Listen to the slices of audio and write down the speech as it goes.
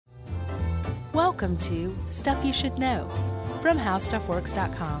Welcome to Stuff You Should Know from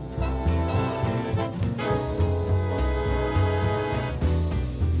HowStuffWorks.com.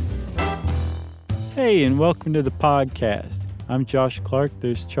 Hey, and welcome to the podcast. I'm Josh Clark.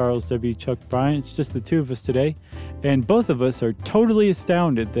 There's Charles W. Chuck Bryant. It's just the two of us today. And both of us are totally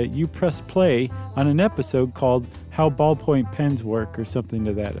astounded that you pressed play on an episode called How Ballpoint Pens Work or something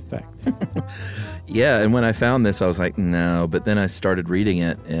to that effect. Yeah, and when I found this, I was like, no. But then I started reading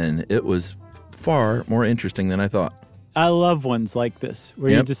it, and it was far more interesting than I thought. I love ones like this,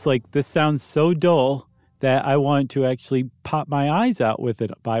 where you're just like, this sounds so dull that I want to actually pop my eyes out with it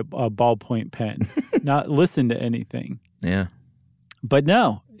by a ballpoint pen, not listen to anything. Yeah. But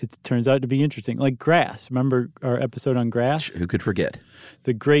no, it turns out to be interesting. Like grass. Remember our episode on grass? Who could forget?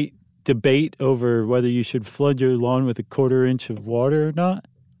 The great debate over whether you should flood your lawn with 1/4 inch of water or not?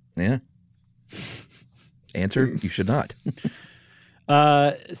 Yeah. Answer, you should not.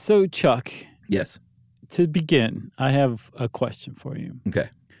 So, Chuck. Yes. To begin, I have a question for you. Okay.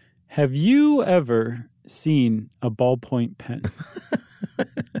 Have you ever seen a ballpoint pen?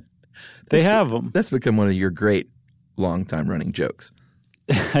 They have them. That's become one of your great long-time running jokes.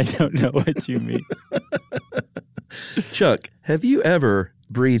 I don't know what you mean. Chuck, have you ever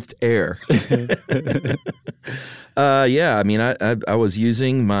breathed air? Yeah, I mean, I was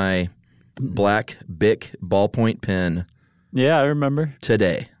using my black Bic ballpoint pen. Yeah, I remember.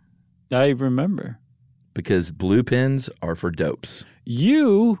 Today. I remember. Because blue pens are for dopes.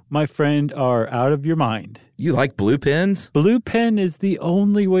 You, my friend, are out of your mind. You like blue pens? Blue pen is the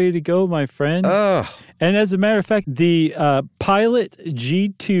only way to go, my friend. Oh. And as a matter of fact, the Pilot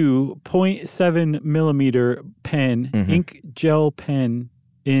G2 0.7 millimeter pen, ink gel pen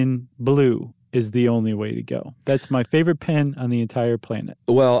in blue is the only way to go. That's my favorite pen on the entire planet.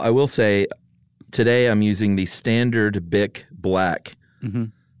 Well, I will say today I'm using the standard Bic black.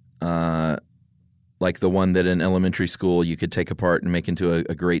 Like the one that in elementary school you could take apart and make into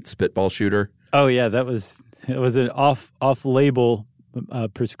a great spitball shooter. Oh yeah, it was an off-label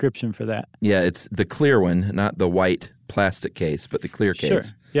prescription for that. Yeah, it's the clear one, not the white plastic case, but the clear case. Sure.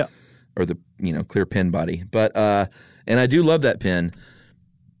 Yeah. Or the clear pen body. But and I do love that pen.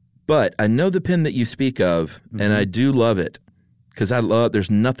 But I know the pen that you speak of, and I do love it because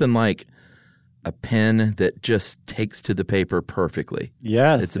there's nothing like a pen that just takes to the paper perfectly.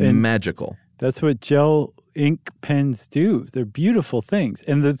 Yes, it's magical. That's what gel ink pens do. They're beautiful things.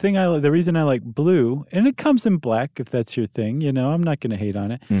 And the reason I like blue, and it comes in black if that's your thing, I'm not going to hate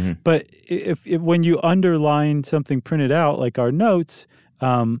on it. But if when you underline something printed out, like our notes,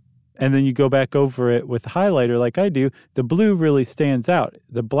 and then you go back over it with highlighter like I do, the blue really stands out.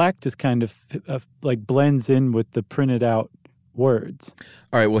 The black just kind of like blends in with the printed out words.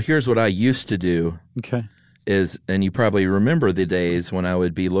 All right, well, here's what I used to do. Okay. And you probably remember the days when I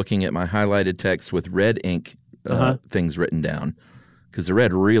would be looking at my highlighted text with red ink things written down because the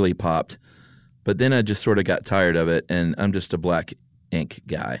red really popped. But then I just sort of got tired of it, and I'm just a black ink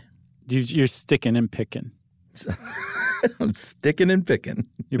guy. You're sticking and picking. I'm sticking and picking.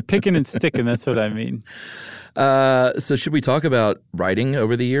 You're picking and sticking, that's what I mean. So should we talk about writing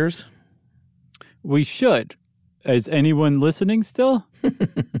over the years? We should. Is anyone listening still?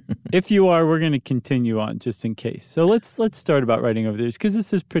 If you are, we're going to continue on just in case. So let's start about writing over the years because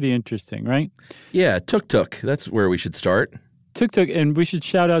this is pretty interesting, right? Yeah, tuk-tuk. That's where we should start. Tuk-tuk, and we should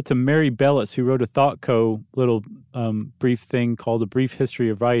shout out to Mary Bellis, who wrote a ThoughtCo little brief thing called A Brief History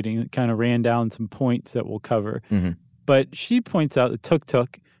of Writing that kind of ran down some points that we'll cover. But she points out that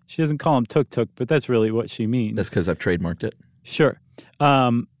tuk-tuk, she doesn't call them tuk-tuk, but that's really what she means. That's because I've trademarked it. Sure.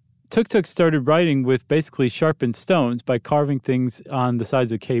 Tuk-tuk started writing with basically sharpened stones by carving things on the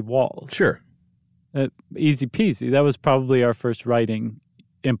sides of cave walls. Sure. Easy peasy. That was probably our first writing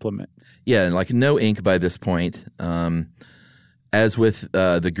implement. Yeah, and like no ink by this point. As with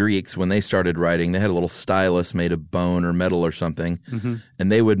the Greeks, when they started writing, they had a little stylus made of bone or metal or something, and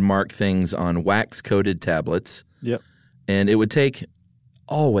they would mark things on wax-coated tablets. Yep. And it would take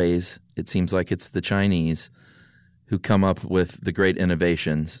always, it seems like it's the Chinese who come up with the great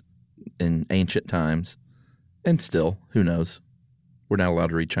innovations in ancient times, and still, who knows? We're not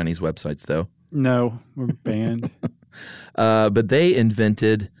allowed to read Chinese websites, though. No, we're banned. But they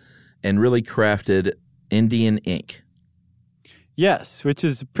invented and really crafted Indian ink. Yes, which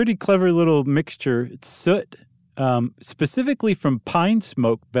is a pretty clever little mixture. It's soot, specifically from pine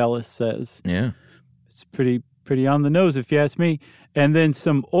smoke, Bellis says. Yeah. It's pretty on the nose, if you ask me. And then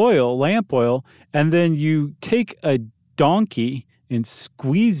some oil, lamp oil, and then you take a donkey and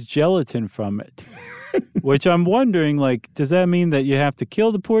squeeze gelatin from it, which I'm wondering, does that mean that you have to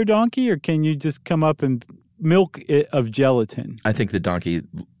kill the poor donkey, or can you just come up and milk it of gelatin? I think the donkey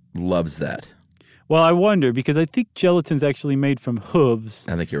loves that. Well, I wonder, because I think gelatin's actually made from hooves.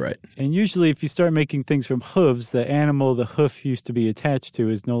 I think you're right. And usually if you start making things from hooves, the animal the hoof used to be attached to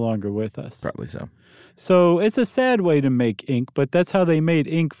is no longer with us. Probably so. So it's a sad way to make ink, but that's how they made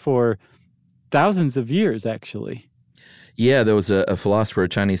ink for thousands of years, actually. Yeah, there was a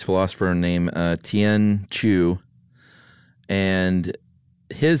Chinese philosopher named Tian Chu, and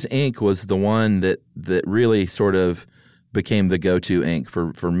his ink was the one that really sort of became the go-to ink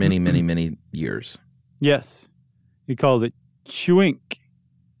for many, many, many years. Yes. We called it chewink.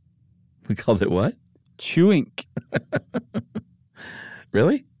 We called it what? Chewink.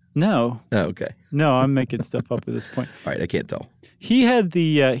 Really? No. Oh, okay. No, I'm making stuff up at this point. All right, I can't tell. He had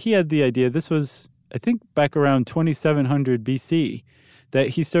the idea. This was, I think, back around 2700 BC, that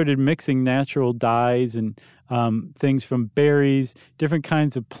he started mixing natural dyes and things from berries, different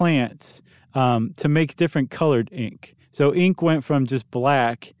kinds of plants, to make different colored ink. So ink went from just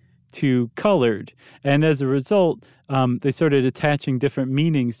black to colored. And as a result, they started attaching different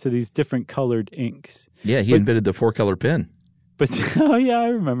meanings to these different colored inks. Yeah, he invented the 4-color pen. But, oh yeah, I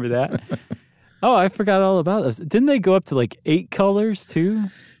remember that. Oh, I forgot all about those. Didn't they go up to like 8 colors too?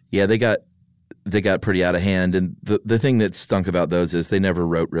 Yeah, they got pretty out of hand. And the thing that stunk about those is they never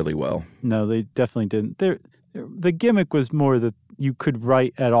wrote really well. No, they definitely didn't. The gimmick was more that you could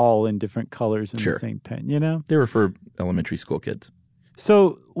write at all in different colors in the same pen, you know? They were for elementary school kids.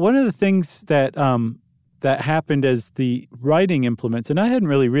 So one of the things that that happened as the writing implements, and I hadn't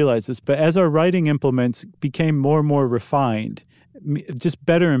really realized this, but as our writing implements became more and more refined, just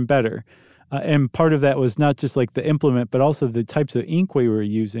better and better, and part of that was not just like the implement, but also the types of ink we were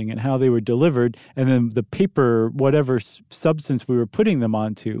using and how they were delivered, and then the paper, whatever substance we were putting them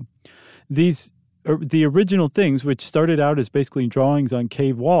onto. The original things, which started out as basically drawings on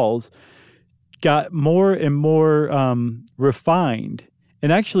cave walls, got more and more refined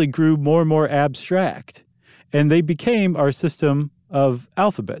and actually grew more and more abstract. And they became our system of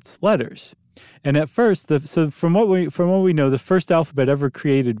alphabets, letters. And at first, from what we know, the first alphabet ever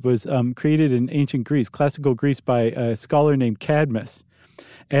created was created in ancient Greece, classical Greece, by a scholar named Cadmus.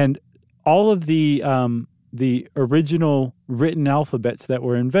 And all of the original written alphabets that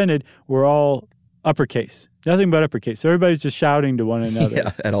were invented were all uppercase, nothing but uppercase. So everybody's just shouting to one another.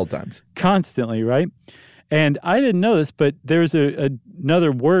 Yeah, at all times. Constantly, right? And I didn't know this, but there's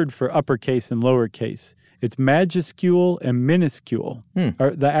another word for uppercase and lowercase. It's majuscule and minuscule are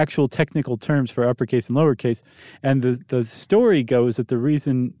the actual technical terms for uppercase and lowercase. And the story goes that the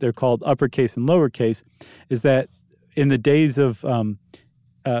reason they're called uppercase and lowercase is that in the days of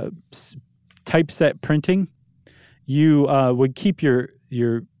typeset printing, you would keep your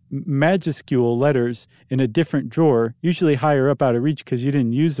majuscule letters in a different drawer, usually higher up out of reach because you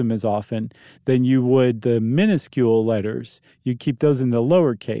didn't use them as often than you would the minuscule letters. You keep those in the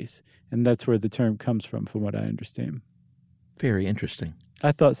lowercase, and that's where the term comes from what I understand. Very interesting.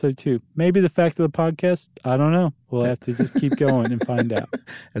 I thought so too. Maybe the fact of the podcast, I don't know. We'll have to just keep going and find out.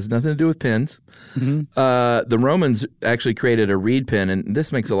 Has nothing to do with pens. Mm-hmm. The Romans actually created a reed pen, and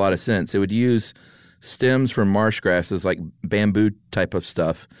this makes a lot of sense. It would use stems from marsh grasses, like bamboo type of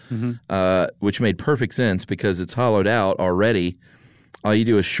stuff, which made perfect sense because it's hollowed out already. All you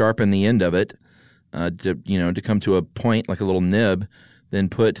do is sharpen the end of it to come to a point like a little nib, then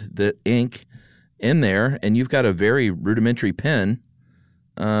put the ink in there, and you've got a very rudimentary pen,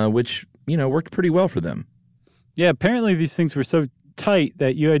 which worked pretty well for them. Yeah, apparently these things were so tight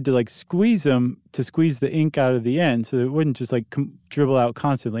that you had to like squeeze them to squeeze the ink out of the end, so it wouldn't just like dribble out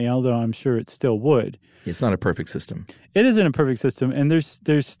constantly, although I'm sure it still would. It's not a perfect system. It isn't a perfect system, and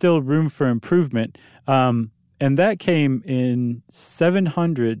there's still room for improvement. And that came in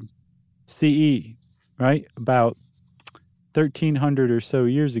 700 CE, right? About 1,300 or so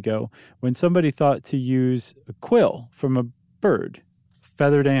years ago, when somebody thought to use a quill from a bird,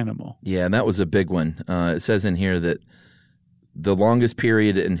 feathered animal. Yeah, and that was a big one. It says in here that the longest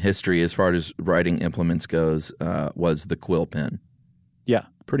period in history as far as writing implements goes was the quill pen. Yeah.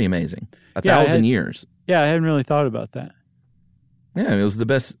 Pretty amazing. 1,000 years. Yeah, I hadn't really thought about that. Yeah, it was the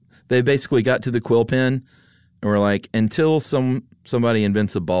best. They basically got to the quill pen and were like, until somebody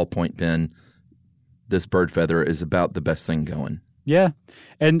invents a ballpoint pen, this bird feather is about the best thing going. Yeah.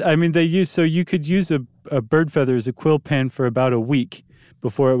 And I mean, you could use a bird feather as a quill pen for about a week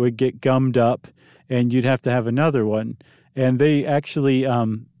before it would get gummed up and you'd have to have another one. And they actually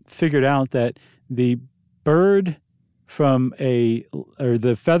figured out that the feather from a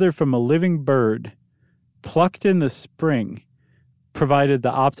living bird plucked in the spring provided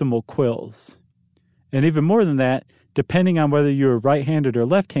the optimal quills. And even more than that, depending on whether you were right-handed or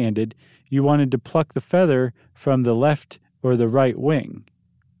left-handed, you wanted to pluck the feather from the left or the right wing.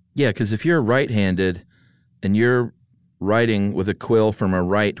 Yeah, because if you're right-handed and you're writing with a quill from a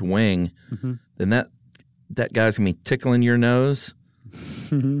right wing, then that guy's going to be tickling your nose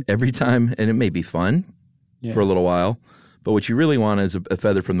every time, and it may be fun for a little while. But what you really want is a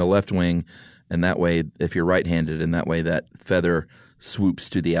feather from the left wing, and that way, if you're right-handed, and that way that feather swoops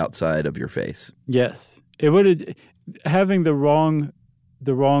to the outside of your face. Yes. It would having the wrong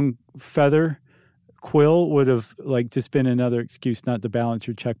feather quill would have like just been another excuse not to balance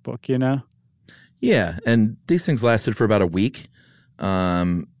your checkbook, you know? Yeah, and these things lasted for about a week.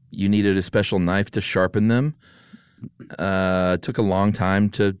 You needed a special knife to sharpen them. It took a long time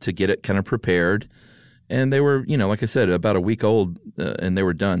to get it kind of prepared. And they were, like I said, about a week old, and they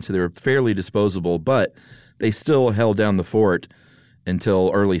were done. So they were fairly disposable, but they still held down the fort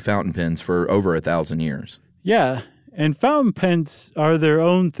until early fountain pens for over 1,000 years. Yeah, and fountain pens are their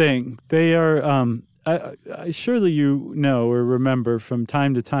own thing. They are, surely you know or remember from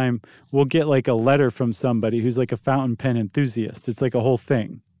time to time, we'll get like a letter from somebody who's like a fountain pen enthusiast. It's like a whole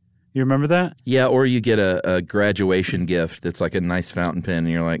thing. You remember that? Yeah, or you get a graduation gift that's like a nice fountain pen, and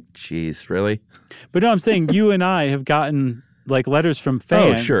you're like, geez, really? But no, I'm saying you and I have gotten like letters from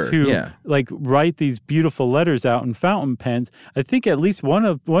fans who like write these beautiful letters out in fountain pens. I think at least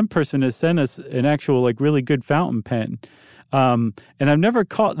one person has sent us an actual like really good fountain pen. And I've never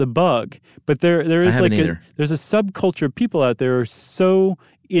caught the bug, but there is like there's a subculture of people out there who are so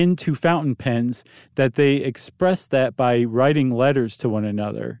into fountain pens that they express that by writing letters to one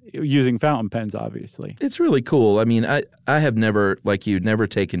another using fountain pens, obviously. It's really cool. I mean, I have never, like you, never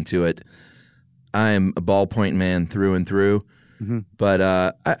taken to it. I'm a ballpoint man through and through, but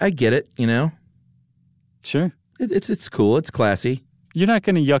I get it, Sure. It's cool. It's classy. You're not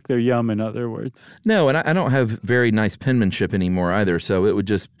going to yuck their yum, in other words. No, and I don't have very nice penmanship anymore either, so it would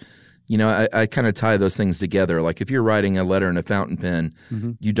just... I kind of tie those things together. Like if you're writing a letter in a fountain pen,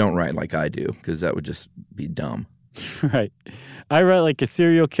 you don't write like I do because that would just be dumb. Right. I write like a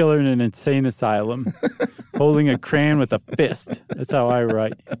serial killer in an insane asylum, holding a crayon with a fist. That's how I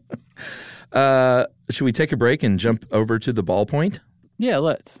write. Should we take a break and jump over to the ballpoint? Yeah,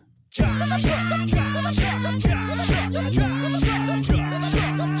 let's.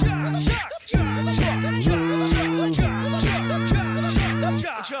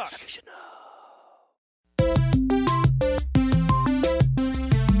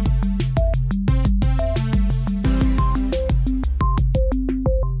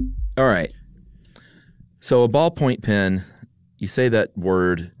 All right. So a ballpoint pen, you say that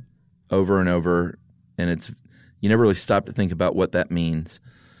word over and over, and you never really stop to think about what that means.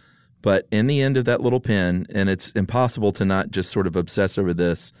 But in the end of that little pen, and it's impossible to not just sort of obsess over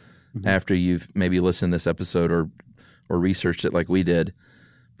this after you've maybe listened to this episode or researched it like we did.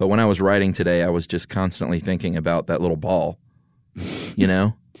 But when I was writing today, I was just constantly thinking about that little ball,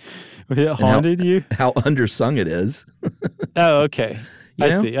 It haunted you? How undersung it is. Oh, okay.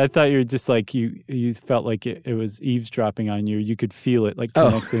 I see. I thought you were just like, you felt like it was eavesdropping on you. You could feel it like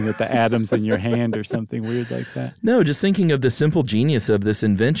connecting with the atoms in your hand or something weird like that. No, just thinking of the simple genius of this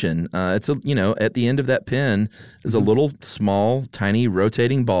invention. It's at the end of that pen is a little small, tiny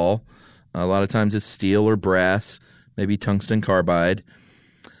rotating ball. A lot of times it's steel or brass, maybe tungsten carbide.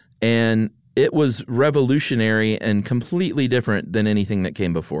 And it was revolutionary and completely different than anything that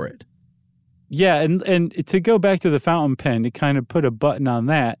came before it. Yeah, and to go back to the fountain pen, to kind of put a button on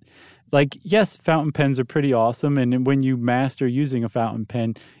that, like, yes, fountain pens are pretty awesome, and when you master using a fountain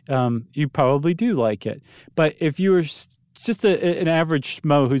pen, you probably do like it. But if you were just an average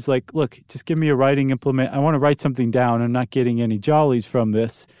schmo who's like, look, just give me a writing implement, I want to write something down, I'm not getting any jollies from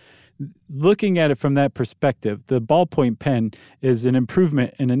this, looking at it from that perspective, the ballpoint pen is an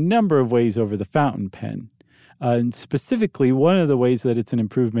improvement in a number of ways over the fountain pen. And specifically, one of the ways that it's an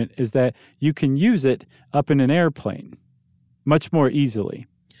improvement is that you can use it up in an airplane much more easily.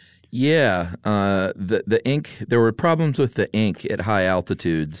 Yeah. The ink, there were problems with the ink at high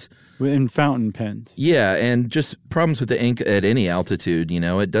altitudes. In fountain pens. Yeah, and just problems with the ink at any altitude,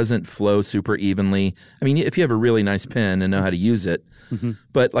 It doesn't flow super evenly. I mean, if you have a really nice pen and know how to use it,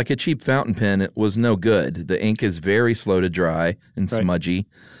 but like a cheap fountain pen, it was no good. The ink is very slow to dry and smudgy.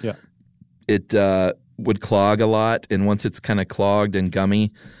 Yeah. It would clog a lot, and once it's kind of clogged and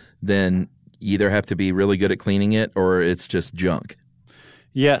gummy, then you either have to be really good at cleaning it or it's just junk.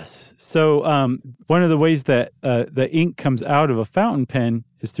 Yes. So one of the ways that the ink comes out of a fountain pen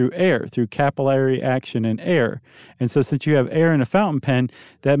is through air, through capillary action in air. And so since you have air in a fountain pen,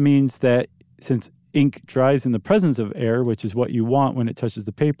 that means that since ink dries in the presence of air, which is what you want when it touches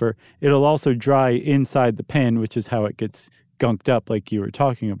the paper, it'll also dry inside the pen, which is how it gets gunked up like you were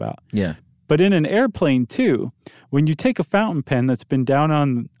talking about. Yeah. But in an airplane, too, when you take a fountain pen that's been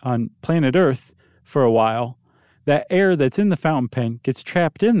down on planet Earth for a while, that air that's in the fountain pen gets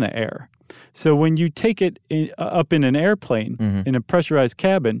trapped in the air. So when you take it up in an airplane, in a pressurized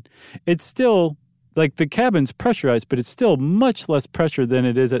cabin, it's still, like the cabin's pressurized, but it's still much less pressure than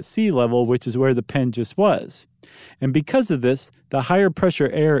it is at sea level, which is where the pen just was. And because of this, the higher pressure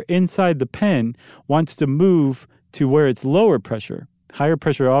air inside the pen wants to move to where it's lower pressure. Higher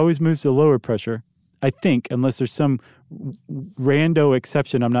pressure always moves to lower pressure, I think, unless there's some rando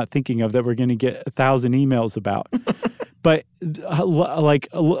exception I'm not thinking of that we're going to get 1,000 emails about. But like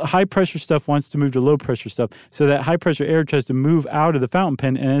high pressure stuff wants to move to low pressure stuff. So that high pressure air tries to move out of the fountain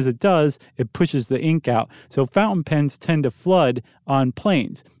pen. And as it does, it pushes the ink out. So fountain pens tend to flood on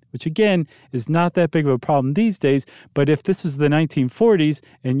planes, which again is not that big of a problem these days. But if this was the 1940s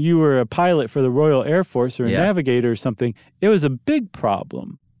and you were a pilot for the Royal Air Force or a navigator or something, it was a big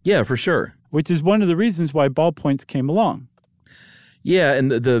problem. Yeah, for sure. Which is one of the reasons why ballpoints came along. Yeah, and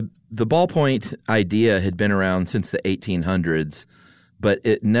the ballpoint idea had been around since the 1800s, but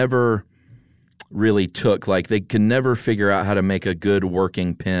it never really took. Like, they could never figure out how to make a good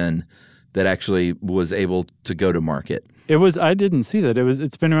working pen that actually was able to go to market. I didn't see that.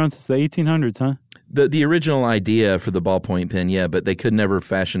 It's been around since the 1800s, huh? The original idea for the ballpoint pen, yeah, but they could never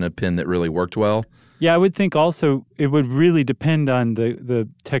fashion a pen that really worked well. Yeah, I would think also it would really depend on the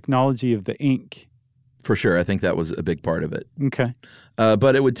technology of the ink. For sure. I think that was a big part of it. Okay.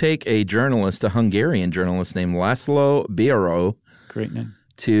 But it would take a Hungarian journalist named Laszlo Bíró. Great name.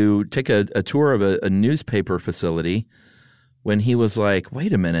 To take a tour of a newspaper facility when he was like,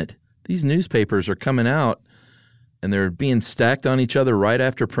 wait a minute, these newspapers are coming out and they're being stacked on each other right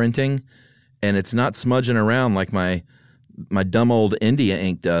after printing, and it's not smudging around like my dumb old India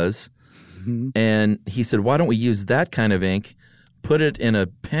ink does. Mm-hmm. And he said, why don't we use that kind of ink, put it in a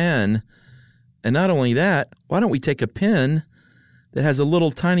pen, and not only that, why don't we take a pen that has a little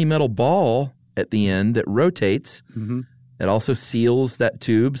tiny metal ball at the end that rotates. Mm-hmm. It also seals that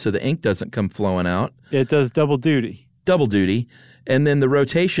tube so the ink doesn't come flowing out. It does double duty. Double duty. And then the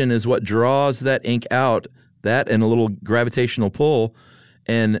rotation is what draws that ink out, that and a little gravitational pull.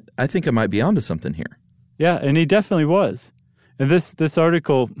 And I think I might be onto something here. Yeah, and he definitely was. And this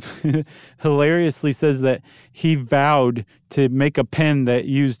article hilariously says that he vowed to make a pen that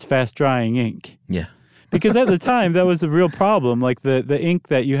used fast-drying ink. Yeah. Because at the time, that was a real problem. Like the ink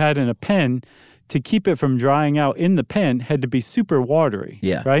that you had in a pen, to keep it from drying out in the pen, had to be super watery.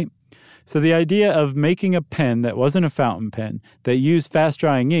 Yeah. Right? So the idea of making a pen that wasn't a fountain pen, that used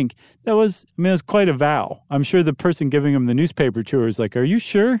fast-drying ink, it was quite a vow. I'm sure the person giving him the newspaper tour is like, are you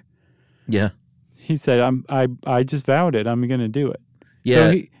sure? Yeah. He said, I just vowed it. I'm going to do it.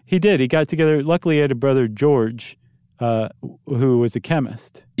 Yeah. So he did. He got together. Luckily, he had a brother, George, who was a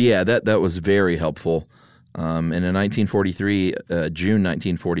chemist. Yeah, that was very helpful. And in 1943, June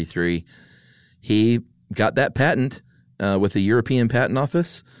 1943, he got that patent with the European Patent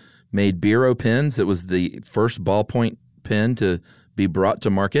Office, made Bíró pens. It was the first ballpoint pen to be brought to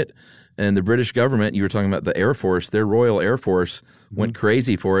market. And the British government, you were talking about the Air Force, their Royal Air Force went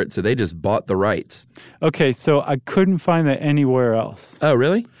crazy for it, so they just bought the rights. Okay, so I couldn't find that anywhere else. Oh,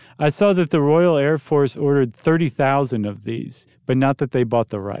 really? I saw that the Royal Air Force ordered 30,000 of these, but not that they bought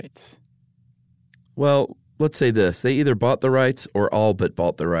the rights. Well, let's say this. They either bought the rights or all but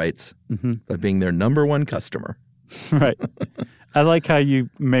bought the rights by being their number one customer. Right. I like how you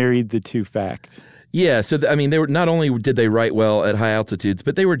married the two facts. Yeah, so they were not only did they write well at high altitudes,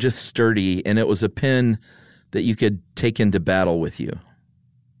 but they were just sturdy, and it was a pen that you could take into battle with you.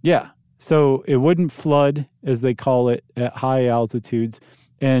 Yeah. So it wouldn't flood, as they call it, at high altitudes.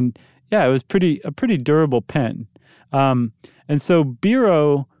 And yeah, it was a pretty durable pen. And so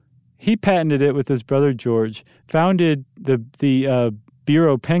Bíró, he patented it with his brother George, founded the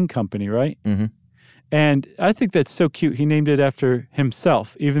Bíró Pen Company, right? Mm-hmm. And I think that's so cute. He named it after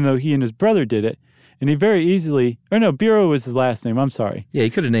himself, even though he and his brother did it. And he very easily, Bíró was his last name. I'm sorry. Yeah, he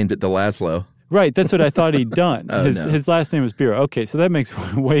could have named it the Laszlo. Right, that's what I thought he'd done. His last name was Bíró. Okay, so that makes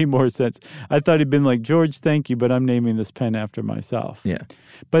way more sense. I thought he'd been like, George, thank you, but I'm naming this pen after myself. Yeah.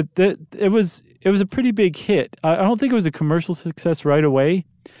 But it was a pretty big hit. I don't think it was a commercial success right away,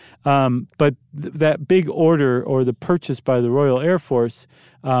 but that big order or the purchase by the Royal Air Force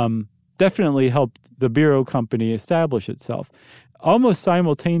definitely helped the Bíró Company establish itself. Almost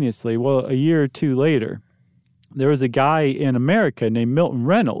simultaneously, a year or two later, there was a guy in America named Milton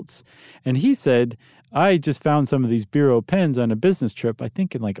Reynolds, and he said, I just found some of these Bíró pens on a business trip, I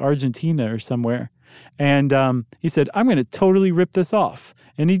think in like Argentina or somewhere. And he said, I'm going to totally rip this off.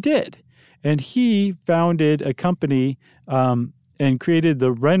 And he did. And he founded a company, and and created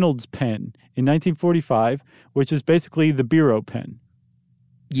the Reynolds pen in 1945, which is basically the Biro pen.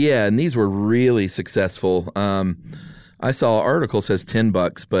 Yeah, and these were really successful. I saw an article says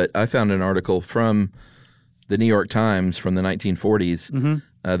 $10, but I found an article from the New York Times from the 1940s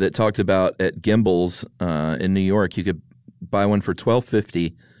that talked about at Gimbel's in New York, you could buy one for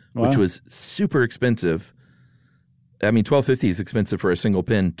 $12.50, which was super expensive. I mean, $12.50 is expensive for a single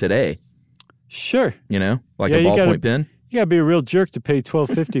pen today. Sure. You know, like a ballpoint pen. You got to be a real jerk to pay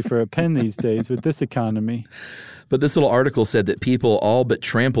 $12.50 for a pen these days with this economy. But this little article said that people all but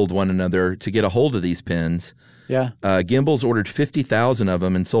trampled one another to get a hold of these pens. Yeah. Gimbel's ordered 50,000 of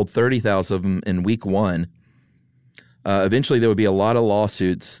them and sold 30,000 of them in week one. Eventually, there would be a lot of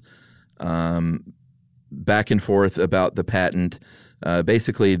lawsuits back and forth about the patent.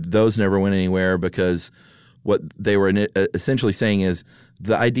 Basically, those never went anywhere because what they were essentially saying is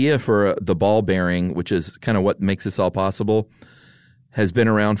the idea for the ball bearing, which is kind of what makes this all possible, has been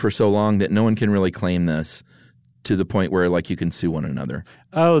around for so long that no one can really claim this to the point where like you can sue one another.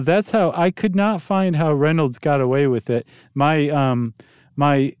 Oh, that's how I could not find how Reynolds got away with it. My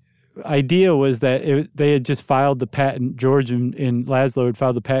idea was that they had just filed the patent. George and Laszlo had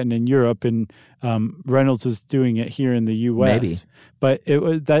filed the patent in Europe, and Reynolds was doing it here in the U.S. Maybe. But it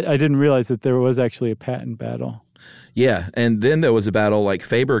was that I didn't realize that there was actually a patent battle. Yeah, and then there was a battle, like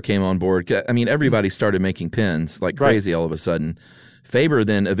Faber came on board. I mean, everybody started making pens like crazy all of a sudden. Faber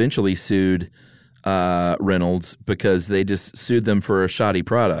then eventually sued Reynolds because they just sued them for a shoddy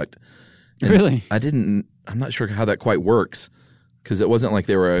product. And really? I'm not sure how that quite works because it wasn't like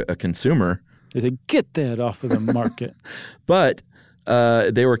they were a consumer. They said, get that off of the market. But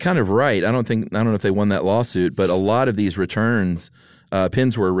they were kind of right. I don't know if they won that lawsuit, but a lot of these returns,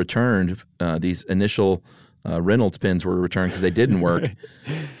 pens were returned. These initial Reynolds pens were returned because they didn't work.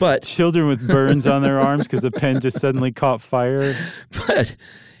 But children with burns on their arms because the pen just suddenly caught fire. But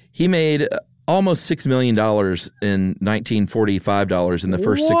he made almost $6 million in 1945 dollars in the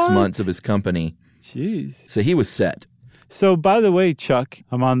first 6 months of his company. Jeez. So he was set. So, by the way, Chuck,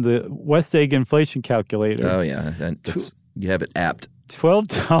 I'm on the West Egg inflation calculator. Oh, yeah. You have it apt.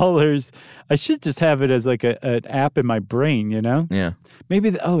 $12. I should just have it as like an app in my brain, you know? Yeah.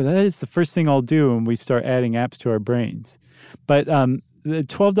 Maybe, that is the first thing I'll do when we start adding apps to our brains. But the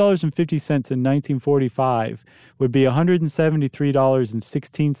 $12.50 in 1945 would be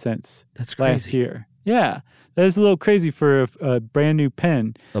 $173.16. That's crazy. Last year. Yeah. That is a little crazy for a brand new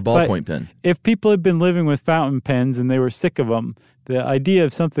pen. A ballpoint pen. If people had been living with fountain pens and they were sick of them, the idea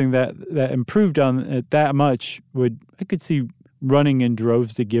of something that improved on it that much I could see running in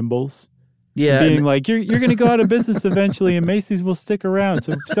droves to Gimbel's. Yeah. Being like, you're going to go out of business eventually and Macy's will stick around.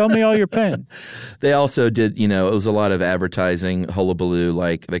 So sell me all your pens. They also did, it was a lot of advertising hullabaloo,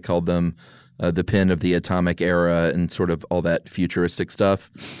 like they called them the pen of the atomic era and sort of all that futuristic stuff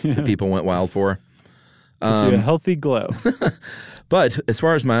that people went wild for. Gives you a healthy glow. But as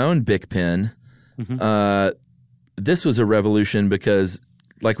far as my own Bic pen, this was a revolution because,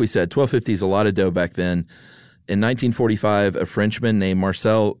 like we said, $12.50 is a lot of dough back then. In 1945, a Frenchman named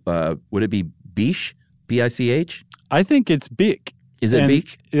Marcel, would it be Bich? B-I-C-H? I think it's Bic. Is it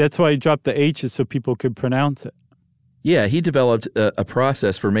Bic? That's why he dropped the H's so people could pronounce it. Yeah, he developed a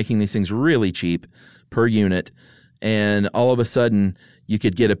process for making these things really cheap per unit. And all of a sudden, you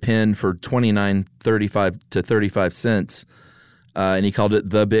could get a pen for $29.35 to 35 cents. And he called it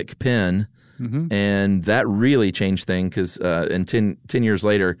the Bic pen. Mm-hmm. And that really changed things because 10 years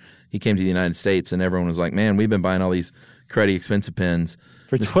later, he came to the United States and everyone was like, man, we've been buying all these cruddy expensive pens.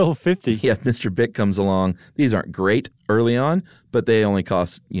 For $12.50. Yeah, Mr. Bic comes along. These aren't great early on, but they only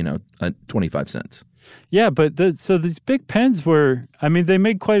cost, 25 cents. Yeah, but so these Bic pens they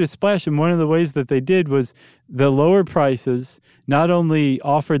made quite a splash. And one of the ways that they did was the lower prices not only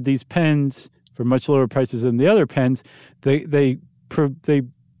offered these pens for much lower prices than the other pens, they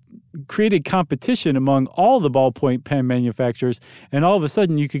created competition among all the ballpoint pen manufacturers, and all of a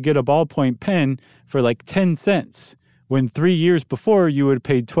sudden you could get a ballpoint pen for like 10 cents when 3 years before you would have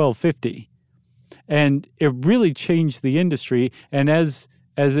paid $12.50. And it really changed the industry, and as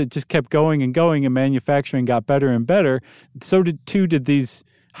it just kept going and going and manufacturing got better and better, so did these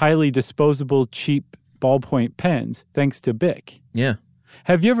highly disposable, cheap ballpoint pens, thanks to Bic. Yeah.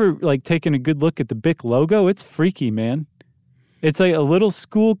 Have you ever taken a good look at the Bic logo? It's freaky, man. It's like a little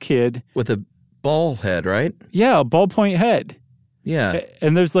school kid. With a ball head, right? Yeah, a ballpoint head. Yeah.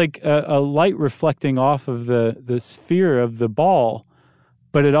 And there's like a light reflecting off of the sphere of the ball,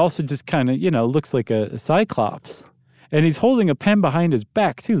 but it also just kind of, looks like a cyclops. And he's holding a pen behind his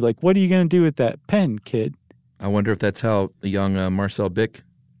back, too. Like, what are you going to do with that pen, kid? I wonder if that's how young Marcel Bic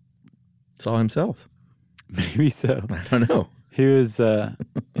saw himself. Maybe so. I don't know. He was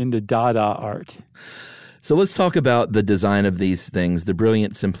into Dada art. So let's talk about the design of these things, the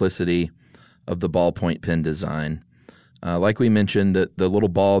brilliant simplicity of the ballpoint pen design. Like we mentioned, the little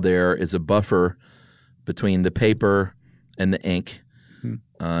ball there is a buffer between the paper and the ink.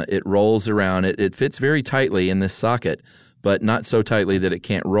 It rolls around. It fits very tightly in this socket, but not so tightly that it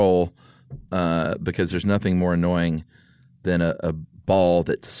can't roll because there's nothing more annoying than a ball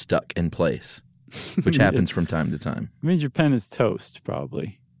that's stuck in place, which happens from time to time. It means your pen is toast,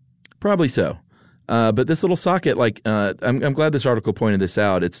 probably. Probably so. But this little socket, I'm glad this article pointed this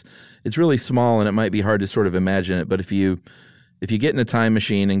out. It's really small, and it might be hard to sort of imagine it. But if you get in a time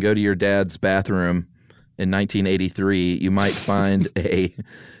machine and go to your dad's bathroom in 1983, you might find a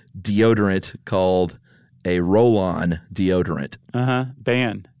deodorant called a roll-on deodorant.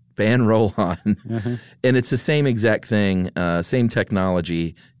 Ban roll-on. And it's the same exact thing, same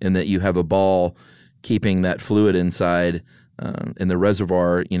technology, in that you have a ball keeping that fluid inside in the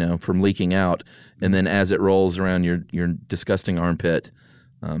reservoir, from leaking out. And then as it rolls around your disgusting armpit,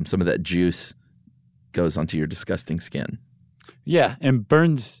 some of that juice goes onto your disgusting skin. Yeah, and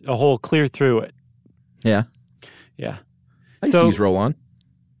burns a hole clear through it. Yeah. Yeah. I used to use roll-on.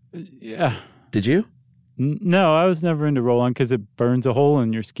 Yeah. Did you? No, I was never into roll-on because it burns a hole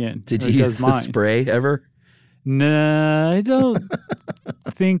in your skin. Did you use the spray ever? No, I don't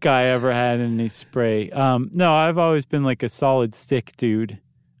think I ever had any spray. No, I've always been like a solid stick dude.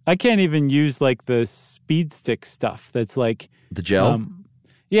 I can't even use like the speed stick stuff that's like... The gel?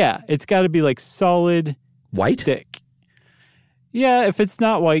 Yeah, it's got to be like solid white stick. Yeah, if it's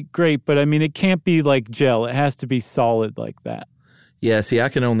not white, great. But I mean, it can't be like gel. It has to be solid like that. Yeah, see, I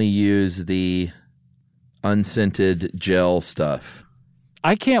can only use the unscented gel stuff.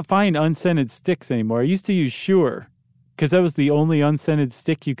 I can't find unscented sticks anymore. I used to use Shure because that was the only unscented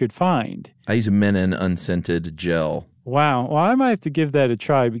stick you could find. I use Menon unscented gel. Wow. Well, I might have to give that a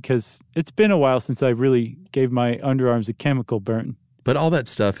try because it's been a while since I really gave my underarms a chemical burn. But all that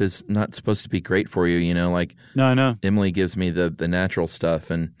stuff is not supposed to be great for you, like No, I know. Emily gives me the natural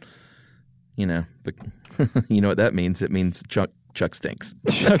stuff, and, but you know what that means? It means Chuck stinks.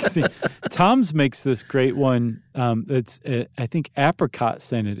 Tom's makes this great one that's, I think, apricot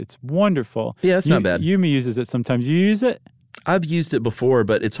scented. It's wonderful. Yeah, it's not bad. Yumi uses it sometimes. You use it? I've used it before,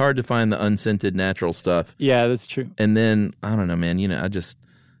 but it's hard to find the unscented natural stuff. Yeah, that's true. And then, I don't know, man,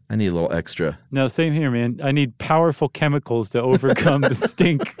 I need a little extra. No, same here, man. I need powerful chemicals to overcome the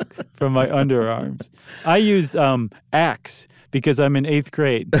stink from my underarms. I use Axe because I'm in 8th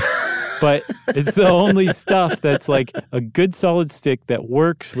grade. But it's the only stuff that's like a good solid stick that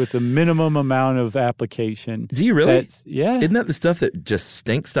works with a minimum amount of application. Do you really? Yeah. Isn't that the stuff that just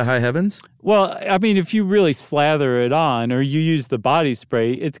stinks to high heavens? Well, I mean, if you really slather it on or you use the body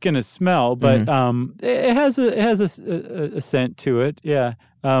spray, it's going to smell, but it has a scent to it. Yeah.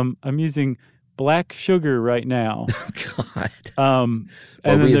 I'm using black sugar right now. God. And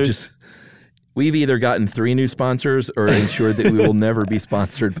then we've either gotten 3 new sponsors or ensured that we will never be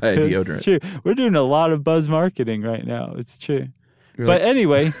sponsored by a deodorant. It's true. We're doing a lot of buzz marketing right now. It's true. But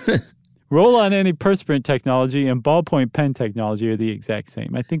anyway, roll-on antiperspirant technology and ballpoint pen technology are the exact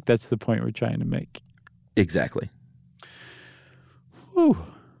same. I think that's the point we're trying to make. Exactly. Whew.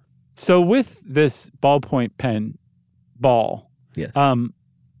 So with this ballpoint pen ball, yes.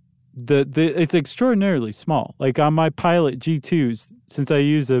 It's extraordinarily small. Like on my Pilot G2s, since I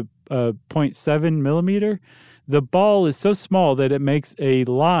use a 0.7 millimeter, the ball is so small that it makes a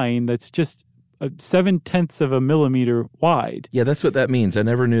line that's just 0.7 of a millimeter wide. Yeah, that's what that means. I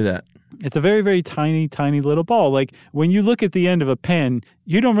never knew that. It's a very, very tiny, tiny little ball. Like when you look at the end of a pen,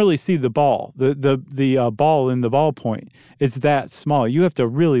 you don't really see the ball, the ball in the ballpoint. It's that small. You have to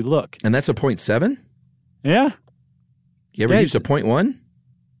really look. And that's a 0.7? Yeah. You ever used a 0.1?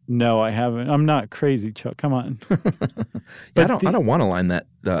 No, I haven't. I'm not crazy, Chuck. Come on. I don't want to line that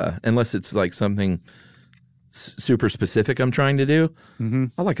unless it's like something super specific I'm trying to do. Mm-hmm.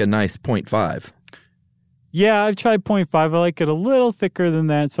 I like a nice 0.5. Yeah, I've tried 0.5. I like it a little thicker than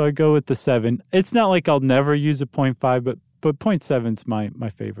that, so I go with the 7. It's not like I'll never use a 0.5, but 0.7's my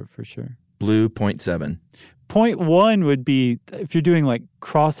favorite for sure. Blue 0.7. 0.1 would be if you're doing like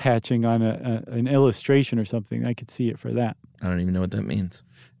cross-hatching on an illustration or something. I could see it for that. I don't even know what that means.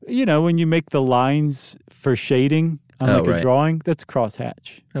 When you make the lines for shading on a drawing, that's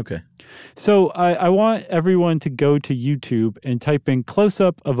crosshatch. Okay. So I want everyone to go to YouTube and type in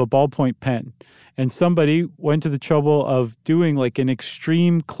close-up of a ballpoint pen. And somebody went to the trouble of doing like an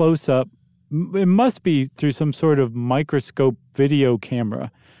extreme close-up. It must be through some sort of microscope video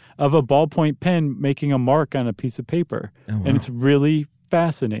camera of a ballpoint pen making a mark on a piece of paper. Oh, wow. And it's really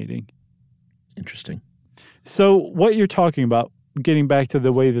fascinating. Interesting. So what you're talking about, getting back to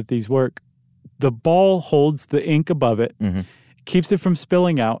the way that these work, the ball holds the ink above it, keeps it from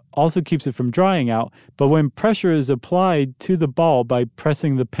spilling out, also keeps it from drying out. But when pressure is applied to the ball by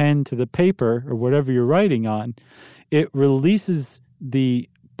pressing the pen to the paper or whatever you're writing on, it releases the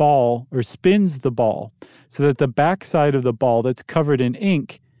ball or spins the ball so that the backside of the ball that's covered in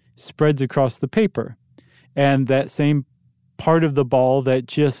ink spreads across the paper. And that same part of the ball that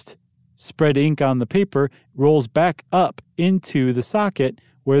just spread ink on the paper rolls back up into the socket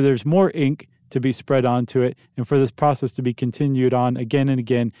where there's more ink to be spread onto it, and for this process to be continued on again and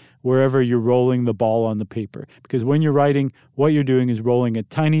again wherever you're rolling the ball on the paper. Because when you're writing, what you're doing is rolling a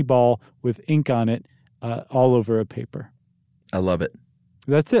tiny ball with ink on it all over a paper. I love it.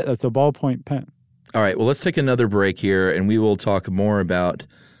 That's it. That's a ballpoint pen. All right, well, let's take another break here, and we will talk more about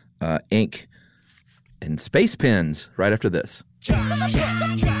ink and space pens right after this.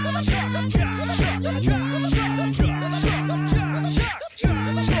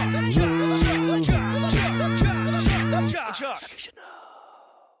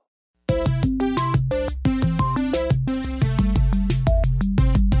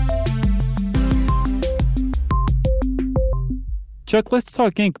 Chuck, let's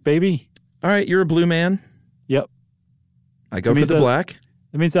talk ink, baby. All right, you're a blue man. Yep. I go for the black.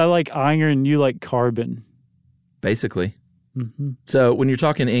 That means I like iron, you like carbon. Basically. Mm-hmm. So when you're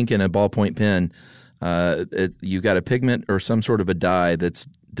talking ink in a ballpoint pen, you've got a pigment or some sort of a dye that's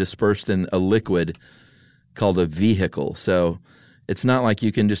dispersed in a liquid called a vehicle. So it's not like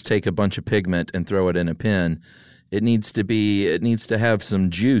you can just take a bunch of pigment and throw it in a pen. It needs to have some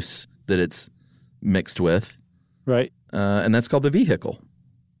juice that it's mixed with. Right. And that's called the vehicle.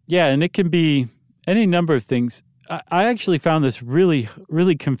 Yeah, and it can be any number of things. I actually found this really,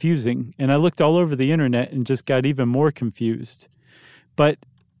 really confusing, and I looked all over the internet and just got even more confused. But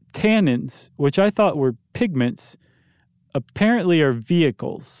tannins, which I thought were pigments, apparently are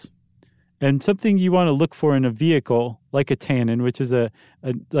vehicles. And something you want to look for in a vehicle, like a tannin, which is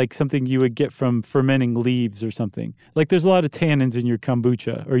like something you would get from fermenting leaves or something. Like there's a lot of tannins in your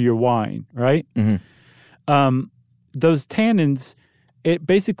kombucha or your wine, right? Mm-hmm. Those tannins, it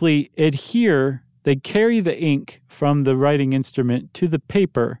basically adhere. They carry the ink from the writing instrument to the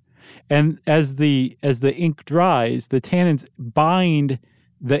paper, and as the ink dries, the tannins bind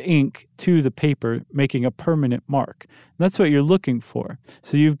the ink to the paper, making a permanent mark. And that's what you're looking for.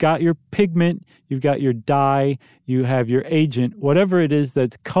 So you've got your pigment, you've got your dye, you have your agent, whatever it is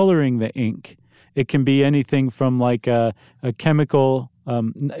that's coloring the ink. It can be anything from like a chemical,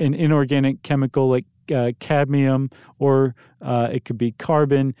 an inorganic chemical like cadmium, or it could be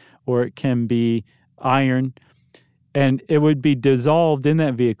carbon, or it can be iron, and it would be dissolved in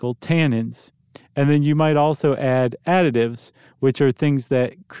that vehicle, tannins. And then you might also add additives, which are things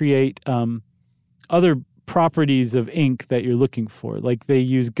that create other properties of ink that you're looking for. Like they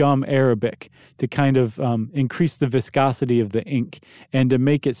use gum arabic to kind of increase the viscosity of the ink and to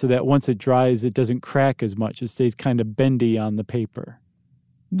make it so that once it dries, it doesn't crack as much. It stays kind of bendy on the paper.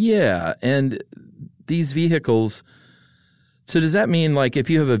 Yeah, and these vehicles, so does that mean like if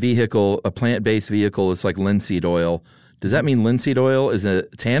you have a vehicle, a plant-based vehicle, it's like linseed oil, does that mean linseed oil is a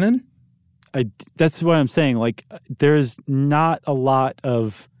tannin? That's what I'm saying. Like there's not a lot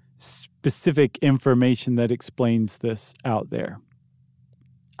of specific information that explains this out there.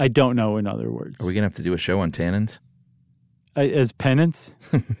 I don't know, in other words. Are we going to have to do a show on tannins? As penance?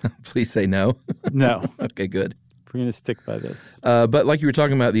 Please say no. No. Okay, good. We're going to stick by this. But like you were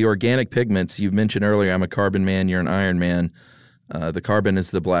talking about the organic pigments, you mentioned earlier, I'm a carbon man, you're an iron man. The carbon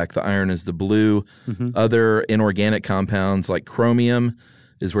is the black, the iron is the blue. Mm-hmm. Other inorganic compounds like chromium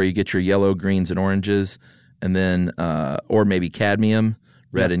is where you get your yellow, greens, and oranges. And then, or maybe cadmium,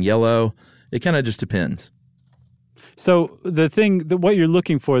 red and yellow. It kind of just depends. So what you're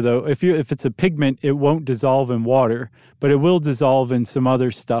looking for, though, if it's a pigment, it won't dissolve in water, but it will dissolve in some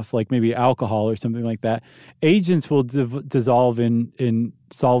other stuff, like maybe alcohol or something like that. Agents will dissolve in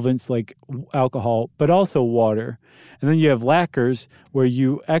solvents like alcohol, but also water. And then you have lacquers, where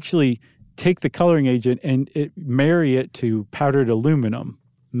you actually take the coloring agent and marry it to powdered aluminum,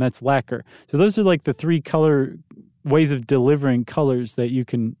 and that's lacquer. So those are like the three color ways of delivering colors that you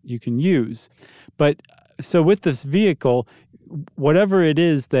can use. But so with this vehicle, whatever it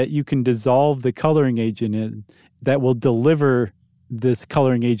is that you can dissolve the coloring agent in that will deliver this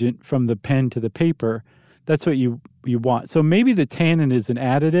coloring agent from the pen to the paper, that's what you want. So maybe the tannin is an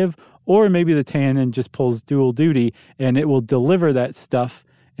additive, or maybe the tannin just pulls dual duty and it will deliver that stuff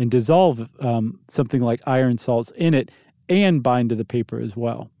and dissolve something like iron salts in it and bind to the paper as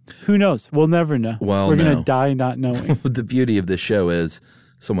well. Who knows? We'll never know. Well, we're going to die not knowing. The beauty of this show is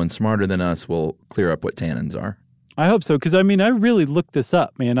Mm-hmm. someone smarter than us will clear up what tannins are. I hope so, because I really looked this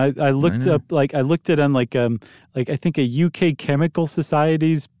up, man. I looked up I looked it on like I think a UK Chemical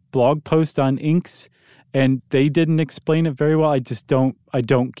Society's blog post on inks, and they didn't explain it very well. I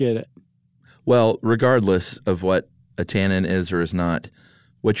don't get it. Well, regardless of what a tannin is or is not,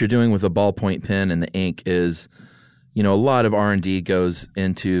 what you're doing with a ballpoint pen and the ink is, a lot of R&D goes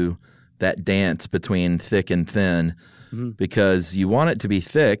into that dance between thick and thin, because you want it to be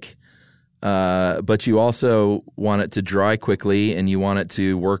thick. But you also want it to dry quickly, and you want it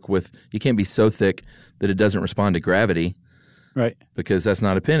to work with. You can't be so thick that it doesn't respond to gravity, right? Because that's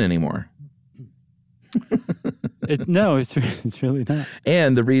not a pen anymore. It's really not.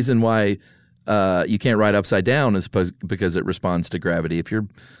 And the reason why you can't write upside down is because it responds to gravity. If you're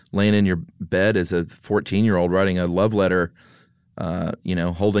laying in your bed as a 14-year-old writing a love letter,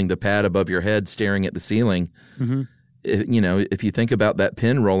 holding the pad above your head, staring at the ceiling. Mm-hmm. If you think about that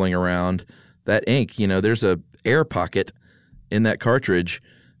pen rolling around, that ink, there's a air pocket in that cartridge,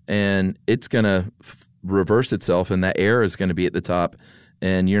 and it's going to reverse itself, and that air is going to be at the top,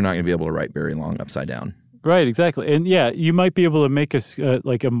 and you're not going to be able to write very long upside down. Right, exactly. And yeah, you might be able to make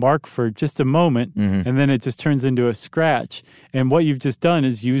a mark for just a moment, and then it just turns into a scratch. And what you've just done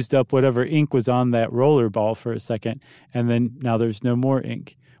is used up whatever ink was on that roller ball for a second, and then now there's no more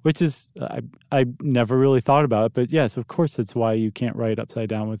ink. Which is, I never really thought about it, but yes, of course that's why you can't write upside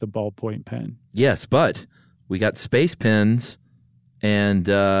down with a ballpoint pen. Yes, but we got space pens, and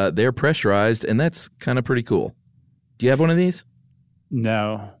they're pressurized, and that's kind of pretty cool. Do you have one of these?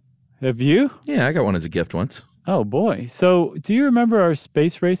 No. Have you? Yeah, I got one as a gift once. Oh, boy. So do you remember our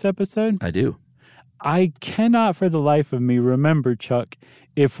space race episode? I do. I cannot for the life of me remember, Chuck,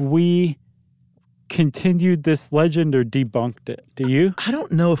 if we continued this legend or debunked it. Do you? I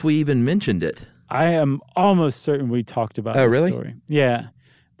don't know if we even mentioned it. I am almost certain we talked about this really? story. Yeah.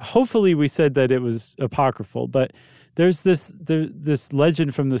 Hopefully we said that it was apocryphal, but there's this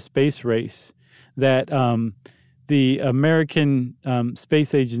legend from the space race that the American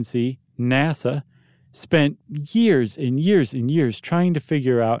Space Agency, NASA, spent years and years and years trying to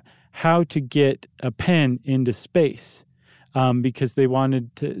figure out how to get a pen into space. Because they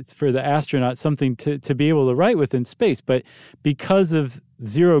wanted for the astronauts something to be able to write with in space. But because of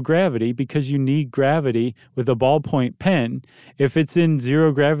zero gravity, because you need gravity with a ballpoint pen, if it's in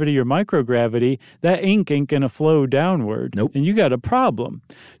zero gravity or microgravity, that ink ain't going to flow downward. Nope. And you got a problem.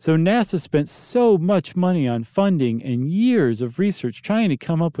 So NASA spent so much money on funding and years of research trying to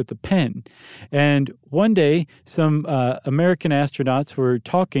come up with a pen. And one day, some American astronauts were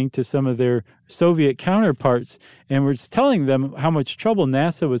talking to some of their Soviet counterparts and were telling them how much trouble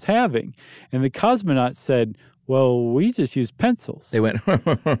NASA was having. And the cosmonauts said, well, we just use pencils. They went,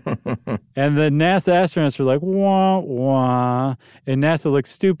 and the NASA astronauts were like, wah, wah. And NASA looked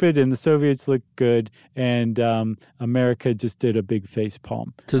stupid, and the Soviets looked good, and America just did a big face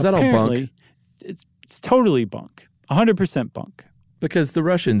palm. So is that all bunk? It's totally bunk. 100% bunk. Because the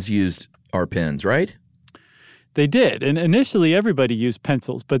Russians used our pens, right? They did. And initially, everybody used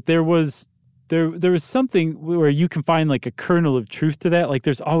pencils, but there was something where you can find like a kernel of truth to that. Like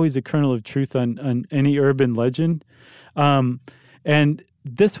there's always a kernel of truth on any urban legend. And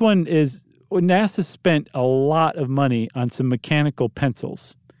this one is, NASA spent a lot of money on some mechanical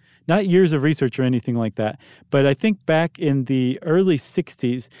pencils. Not years of research or anything like that. But I think back in the early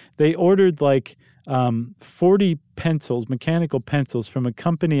 60s, they ordered like 40 pencils, mechanical pencils from a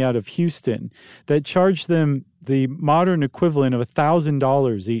company out of Houston that charged them the modern equivalent of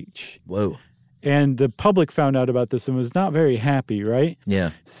 $1,000 each. Whoa. And the public found out about this and was not very happy, right?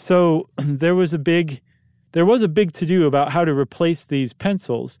 Yeah. So there was a big to-do about how to replace these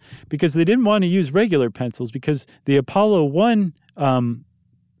pencils because they didn't want to use regular pencils because the Apollo 1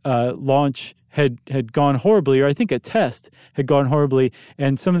 launch had gone horribly, or I think a test had gone horribly,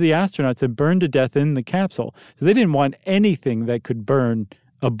 and some of the astronauts had burned to death in the capsule. So they didn't want anything that could burn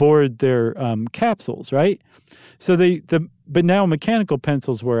aboard their capsules, right? So but now mechanical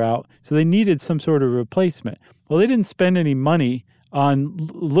pencils were out, so they needed some sort of replacement. Well, they didn't spend any money on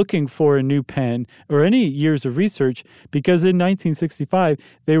looking for a new pen or any years of research because in 1965,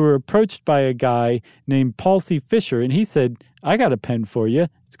 they were approached by a guy named Paul C. Fisher, and he said, I got a pen for you.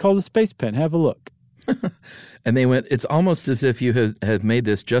 It's called a space pen. Have a look. And they went, it's almost as if you had made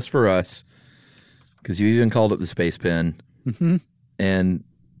this just for us because you even called it the space pen. Mm-hmm. And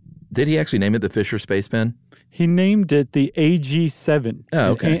did he actually name it the Fisher Space Pen? He named it the AG-7. Oh,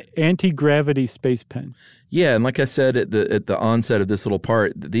 okay. Anti-gravity space pen. Yeah, and like I said at the onset of this little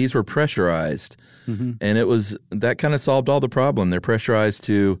part, these were pressurized, and that kind of solved all the problem. They're pressurized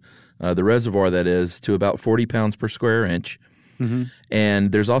to the reservoir, that is, to about 40 pounds per square inch,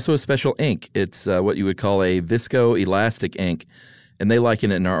 And there's also a special ink. It's what you would call a viscoelastic ink. And they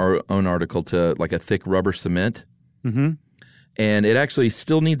liken it in our own article to like a thick rubber cement. And it actually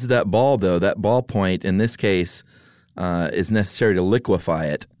still needs that ball, though. That ballpoint, in this case, is necessary to liquefy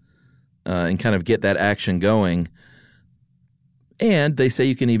it and kind of get that action going. And they say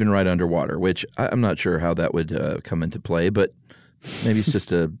you can even write underwater, which I'm not sure how that would come into play, but maybe it's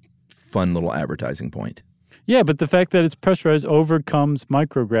just a fun little advertising point. Yeah, but the fact that it's pressurized overcomes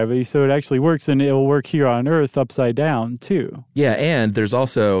microgravity, so it actually works, and it will work here on Earth upside down, too. Yeah, and there's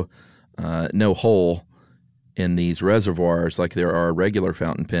also no hole in these reservoirs like there are regular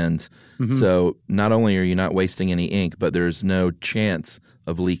fountain pens. So not only are you not wasting any ink, but there's no chance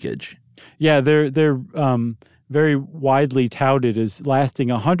of leakage. Yeah, they're very widely touted as lasting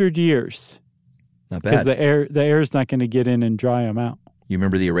 100 years. Not bad. Because the air is not going to get in and dry them out. You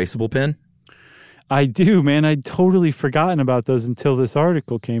remember the erasable pen? I do, man. I'd totally forgotten about those until this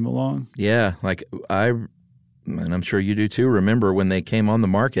article came along. Yeah, like and I'm sure you do too, remember when they came on the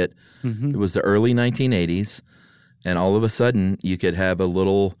market. It was the early 1980s, and all of a sudden you could have a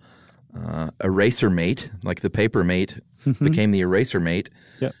little eraser mate, like the paper mate became the eraser mate.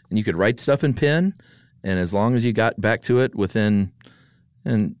 Yep. And you could write stuff in pen, and as long as you got back to it within,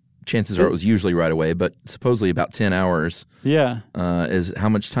 and chances are it was usually right away, but supposedly about 10 hours is how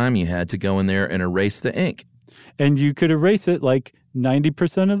much time you had to go in there and erase the ink. And you could erase it like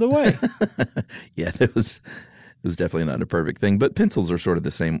 90% of the way. Yeah, it was definitely not a perfect thing, but pencils are sort of the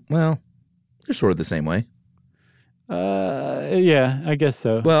same. Well, they're sort of the same way. Yeah, I guess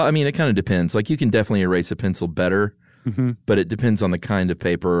so. Well, I mean, it kind of depends. Like, you can definitely erase a pencil better, but it depends on the kind of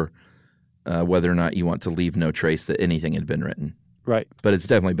paper, whether or not you want to leave no trace that anything had been written. Right. But it's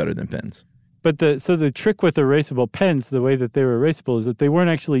definitely better than pens. But the trick with erasable pens, the way that they were erasable, is that they weren't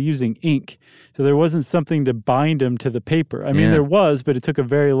actually using ink. So there wasn't something to bind them to the paper. I mean, there was, but it took a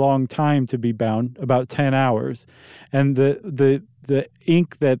very long time to be bound, about 10 hours. And the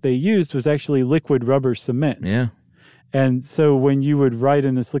ink that they used was actually liquid rubber cement. Yeah. And so when you would write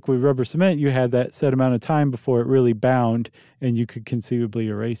in this liquid rubber cement, you had that set amount of time before it really bound, and you could conceivably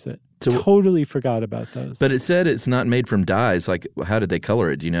erase it. So, totally forgot about those. But it said it's not made from dyes. Like, how did they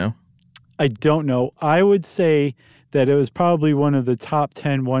color it? Do you know? I don't know. I would say that it was probably one of the top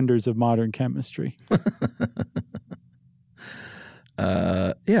 10 wonders of modern chemistry.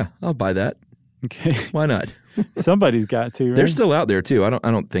 Yeah, I'll buy that. Okay. Why not? Somebody's got to, right? They're still out there, too. I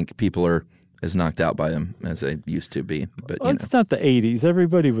don't think people are as knocked out by them as they used to be. But it's not the 80s.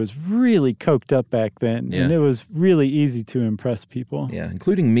 Everybody was really coked up back then, and it was really easy to impress people. Yeah,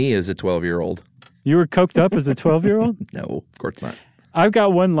 including me as a 12-year-old. You were coked up as a 12-year-old? No, of course not. I've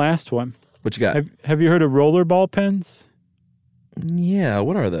got one last one. What you got? Have you heard of rollerball pens? Yeah,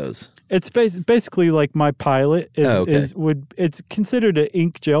 what are those? It's basically like my Pilot it's considered an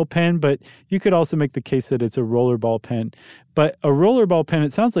ink gel pen, but you could also make the case that it's a rollerball pen. But a rollerball pen,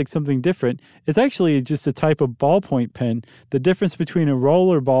 it sounds like something different. It's actually just a type of ballpoint pen. The difference between a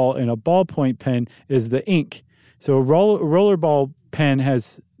rollerball and a ballpoint pen is the ink. So a rollerball pen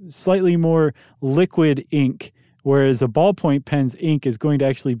has slightly more liquid ink, whereas a ballpoint pen's ink is going to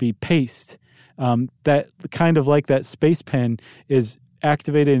actually be paste. That kind of like that space pen is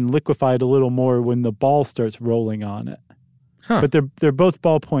activated and liquefied a little more when the ball starts rolling on it. Huh. But they're both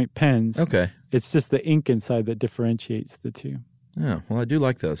ballpoint pens. Okay. It's just the ink inside that differentiates the two. Oh, well, I do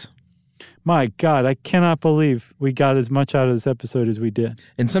like those. My God, I cannot believe we got as much out of this episode as we did.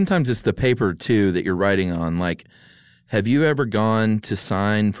 And sometimes it's the paper, too, that you're writing on. Like, have you ever gone to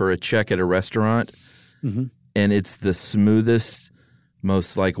sign for a check at a restaurant and it's the smoothest,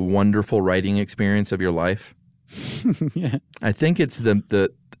 most like wonderful writing experience of your life? Yeah. I think it's the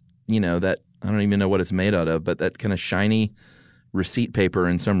that, I don't even know what it's made out of, but that kind of shiny receipt paper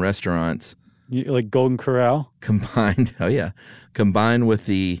in some restaurants. Like Golden Corral? Combined with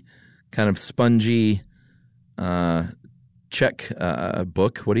the kind of spongy check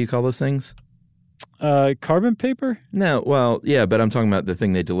book. What do you call those things? Carbon paper? No, well, yeah, but I'm talking about the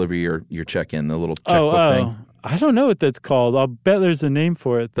thing they deliver your check in, the little checkbook thing. I don't know what that's called. I'll bet there's a name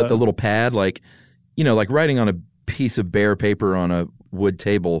for it, though. But the little pad, like writing on a piece of bare paper on a wood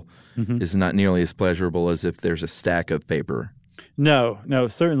table is not nearly as pleasurable as if there's a stack of paper. No,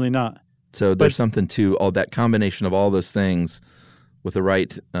 certainly not. So there's something to all that combination of all those things with the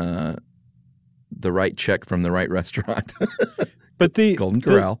right check from the right restaurant. But the Golden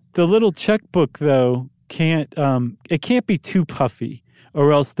Corral, the little checkbook though can't be too puffy,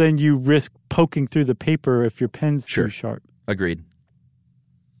 or else then you risk poking through the paper if your pen's too sharp. Agreed.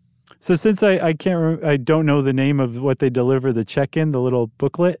 So since I don't know the name of what they deliver the check in, the little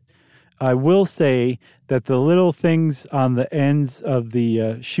booklet, I will say that the little things on the ends of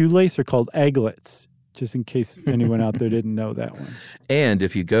the shoelace are called eglets, just in case anyone out there didn't know that one. And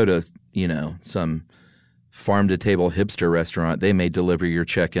if you go to, some farm-to-table hipster restaurant, they may deliver your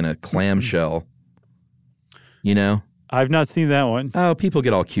check in a clamshell, I've not seen that one. Oh, people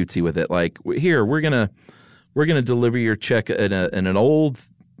get all cutesy with it. Like, here, we're gonna deliver your check in an old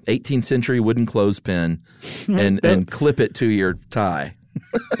 18th century wooden clothespin and clip it to your tie.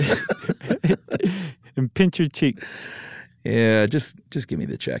 And pinch your cheeks. Yeah, just give me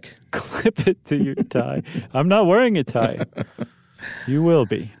the check. Clip it to your tie. I'm not wearing a tie. You will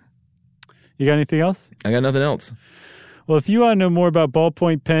be. You got anything else? I got nothing else. Well, if you want to know more about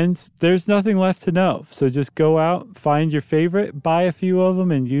ballpoint pens, there's nothing left to know. So just go out, find your favorite, buy a few of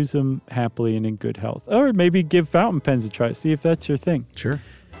them, and use them happily and in good health. Or maybe give fountain pens a try. See if that's your thing. Sure.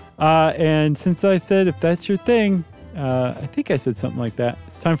 And since I said if that's your thing, I think I said something like that.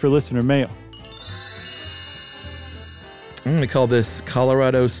 It's time for listener mail. I'm going to call this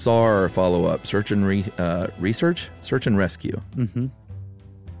Colorado SAR follow-up. Search and research? Search and rescue. Mm-hmm.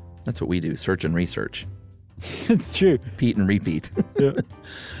 That's what we do, search and research. It's true. Repeat and repeat.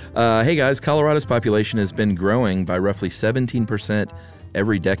 Yeah. Hey, guys, Colorado's population has been growing by roughly 17%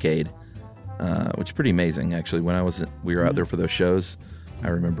 every decade, which is pretty amazing, actually. When we were out there for those shows, I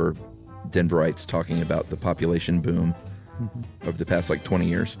remember Denverites talking about the population boom over the past, 20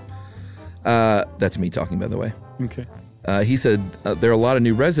 years. That's me talking, by the way. Okay. He said there are a lot of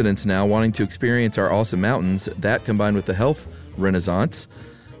new residents now wanting to experience our awesome mountains. That, combined with the health renaissance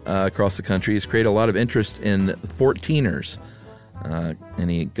across the country, has created a lot of interest in 14ers.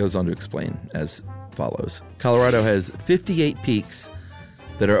 And he goes on to explain as follows. Colorado has 58 peaks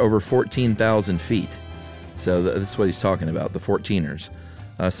that are over 14,000 feet. So that's what he's talking about, the 14ers.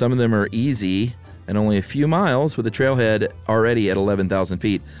 Some of them are easy and only a few miles with a trailhead already at 11,000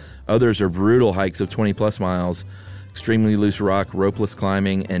 feet. Others are brutal hikes of 20-plus miles, extremely loose rock, ropeless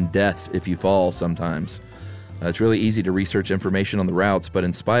climbing, and death if you fall sometimes. It's really easy to research information on the routes, but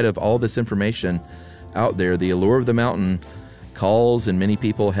in spite of all this information out there, the allure of the mountain calls and many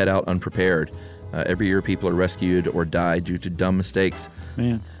people head out unprepared. Every year people are rescued or die due to dumb mistakes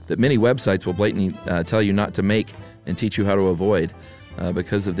that many websites will blatantly tell you not to make and teach you how to avoid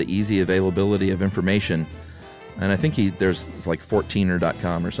because of the easy availability of information. And I think there's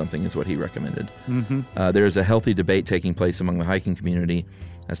 14er.com or something is what he recommended. Mm-hmm. There's a healthy debate taking place among the hiking community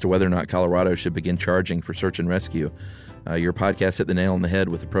as to whether or not Colorado should begin charging for search and rescue. Your podcast hit the nail on the head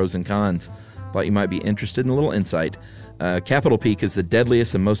with the pros and cons. Thought you might be interested in a little insight. Capitol Peak is the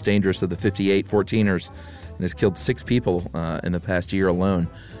deadliest and most dangerous of the 58 14ers and has killed 6 people in the past year alone.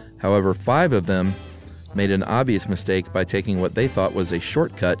 However, 5 of them made an obvious mistake by taking what they thought was a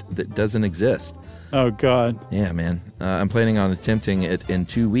shortcut that doesn't exist. Oh, God. Yeah, man. I'm planning on attempting it in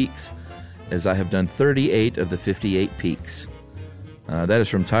 2 weeks, as I have done 38 of the 58 peaks. That is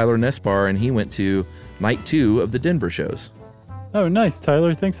from Tyler Nespar, and he went to night 2 of the Denver shows. Oh, nice,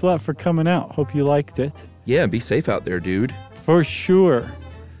 Tyler. Thanks a lot for coming out. Hope you liked it. Yeah, be safe out there, dude. For sure.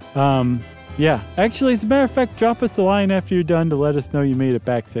 Yeah. Actually, as a matter of fact, drop us a line after you're done to let us know you made it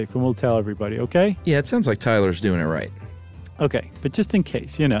back safe, and we'll tell everybody, okay? Yeah, it sounds like Tyler's doing it right. Okay, but just in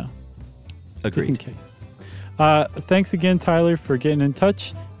case, Agreed. Just in case. Thanks again, Tyler, for getting in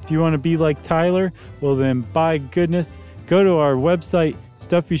touch. If you want to be like Tyler, well then, by goodness, go to our website,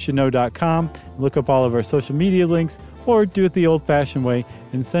 stuffyoushouldknow.com, look up all of our social media links, or do it the old-fashioned way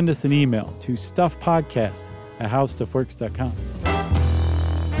and send us an email to stuffpodcast@howstuffworks.com.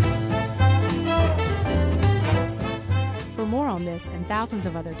 For more on this and thousands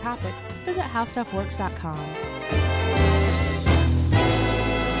of other topics, visit howstuffworks.com.